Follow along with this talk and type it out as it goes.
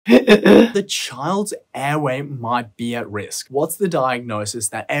The child's airway might be at risk. What's the diagnosis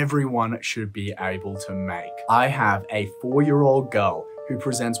that everyone should be able to make? I have a 4-year-old girl who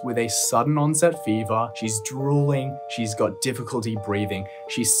presents with a sudden onset fever. She's drooling, she's got difficulty breathing.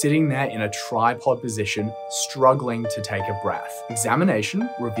 She's sitting there in a tripod position, struggling to take a breath. Examination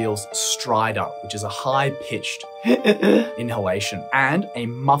reveals stridor, which is a high-pitched inhalation, and a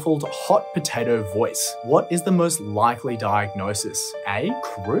muffled hot potato voice. What is the most likely diagnosis? A.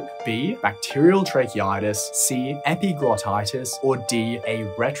 Croup, B. Bacterial tracheitis, C. Epiglottitis, or D. A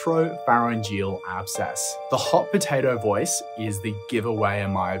retropharyngeal abscess. The hot potato voice is the giveaway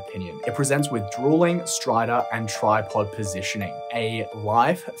in my opinion. It presents with drooling, stridor, and tripod positioning. A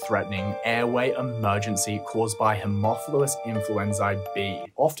life-threatening airway emergency caused by Haemophilus influenzae B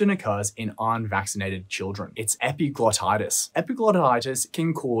often occurs in unvaccinated children. It's epiglottitis. Epiglottitis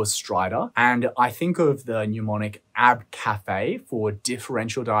can cause stridor, and I think of the mnemonic AB CAFE for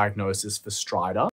differential diagnosis for stridor.